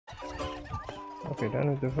Okay,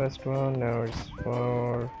 done with the first one. Now it's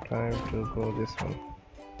for time to go this one.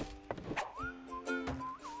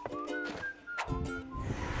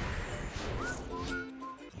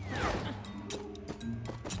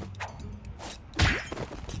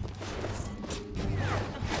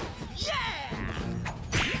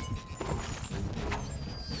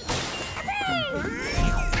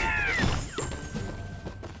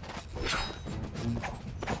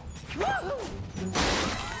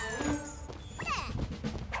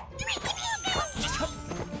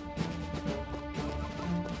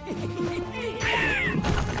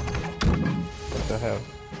 What the hell?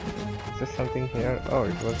 Is there something here? Oh,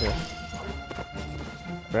 it was a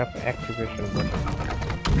grab activation button.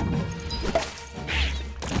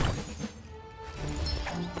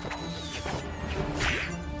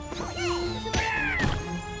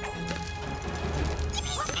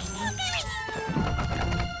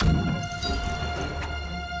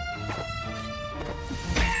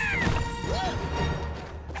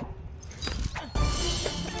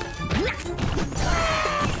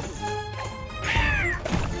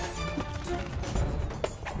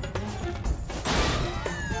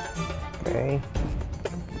 Okay.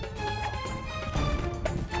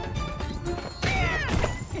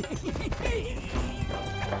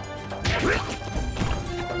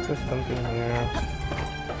 There's something here.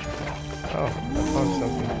 Oh, I found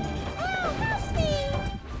something.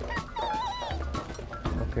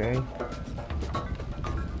 Okay.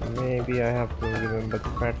 Maybe I have to remember the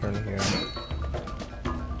pattern here.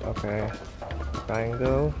 Okay.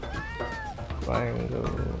 Triangle. Triangle.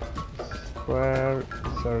 Square.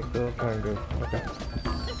 Circle. Triangle. Okay.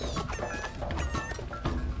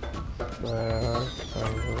 Square.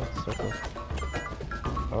 Triangle. Circle.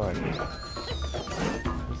 Alright.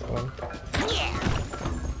 This one.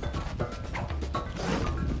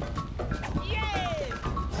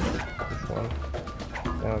 This one.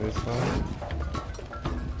 Now this one.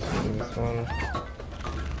 And this one.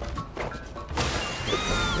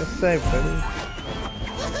 Just save, buddy.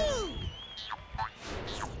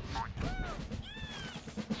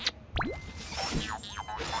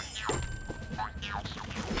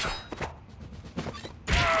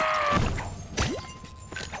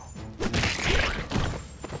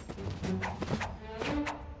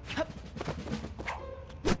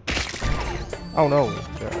 Oh no!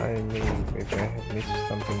 I mean, maybe I have missed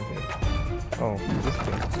something there. Oh, this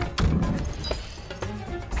thing.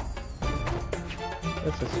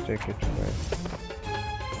 Let's just take it first.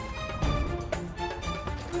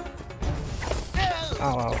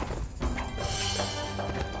 Ow, ow.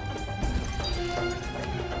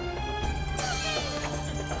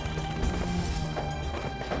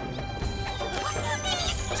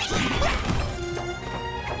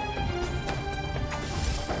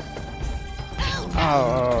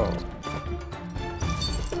 Oh,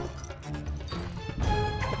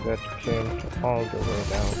 that came all the way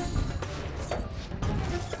down.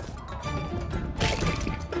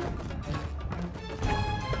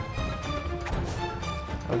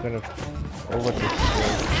 I'm gonna over this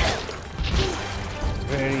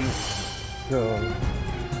very soon.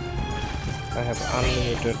 I have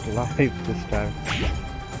unlimited life this time.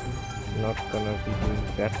 Not gonna be doing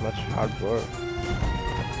that much hard work.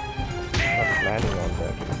 Not planning on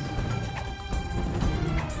that.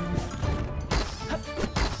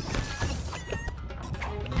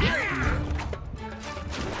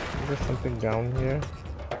 Is there something down here?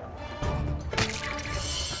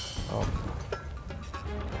 Oh.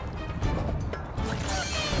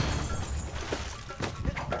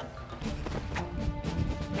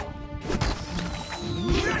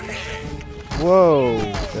 Whoa!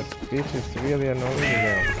 That piece is really annoying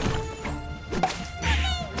now.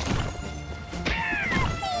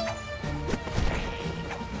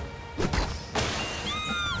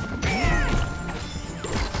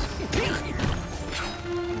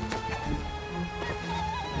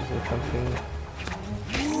 Something.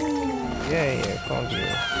 Yay, I found you.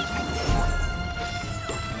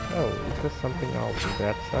 Oh, is there something else on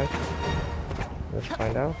that side? Let's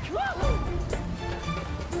find out.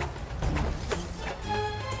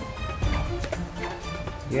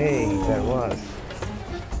 Yay, there was.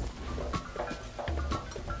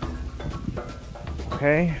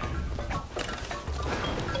 Okay.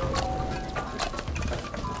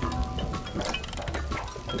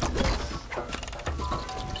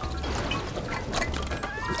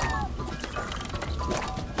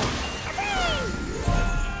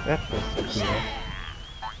 That was cool.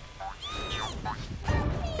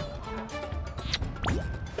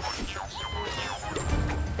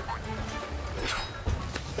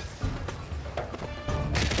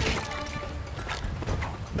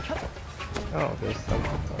 Oh, there's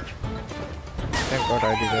something. Thank God I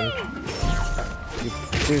didn't. If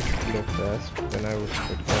this looked fast, then I would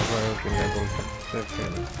never been able to save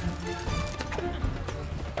him.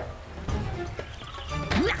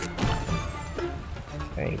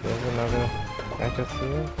 Hey, there's another cactus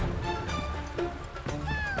here.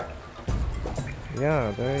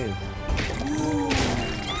 Yeah, there is.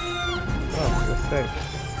 Oh, you're safe.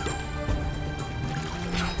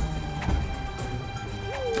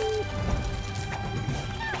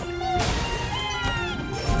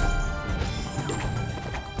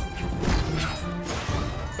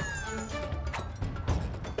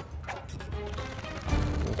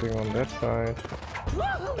 Something on that side.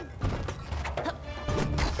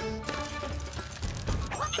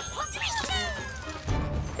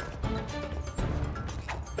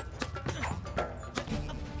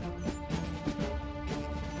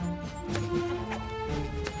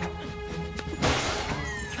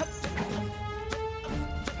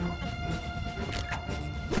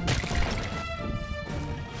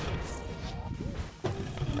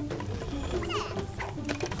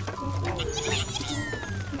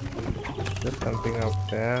 There's something up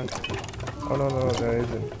there. Oh no, no, there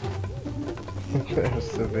isn't.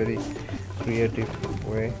 There's a very creative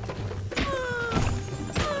way.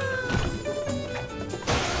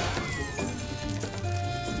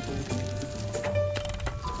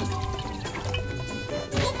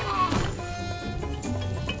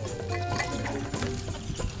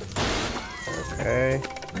 Okay.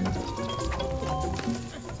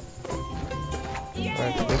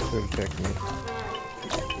 Right, this will take me.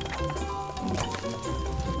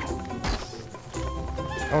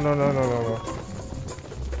 Oh no, no, no, no, no.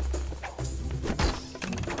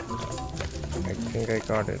 I think I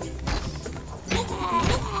got it.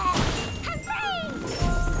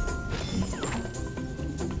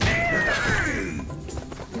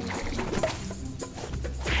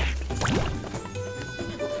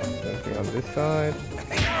 Something on this side.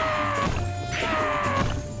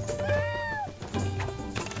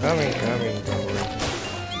 Coming, don't worry.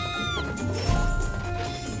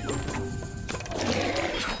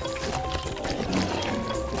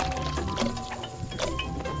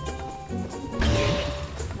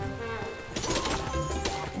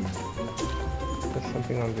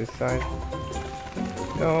 On this side.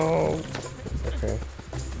 No. Okay.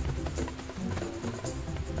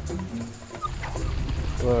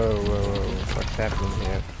 Whoa, whoa, whoa. What's happening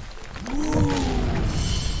here?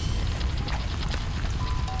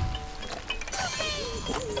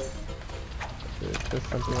 Is there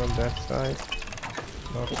something on that side?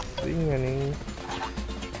 Not seeing any.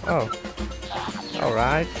 Oh.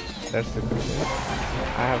 Alright. That's a good thing.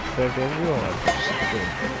 I have saved everyone.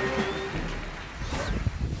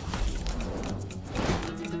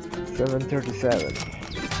 737.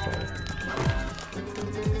 Cool.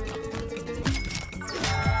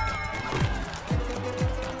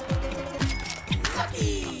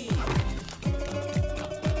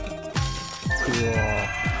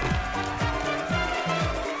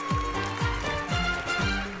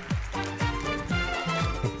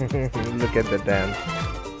 Look at the dance.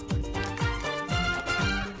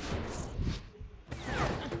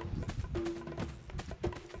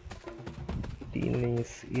 Dean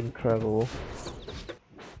is in trouble.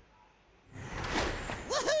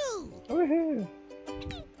 Woohoo!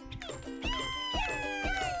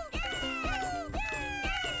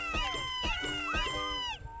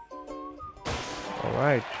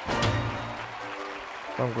 Alright.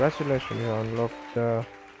 Congratulations, you unlocked the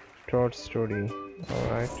third story.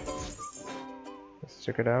 Alright. Let's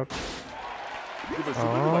check it out.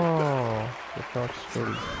 Oh, the third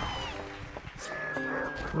story.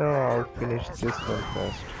 No, I'll finish this one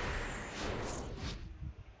first.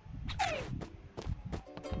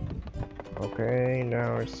 Okay,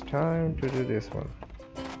 now it's time to do this one.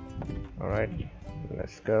 Alright,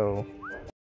 let's go.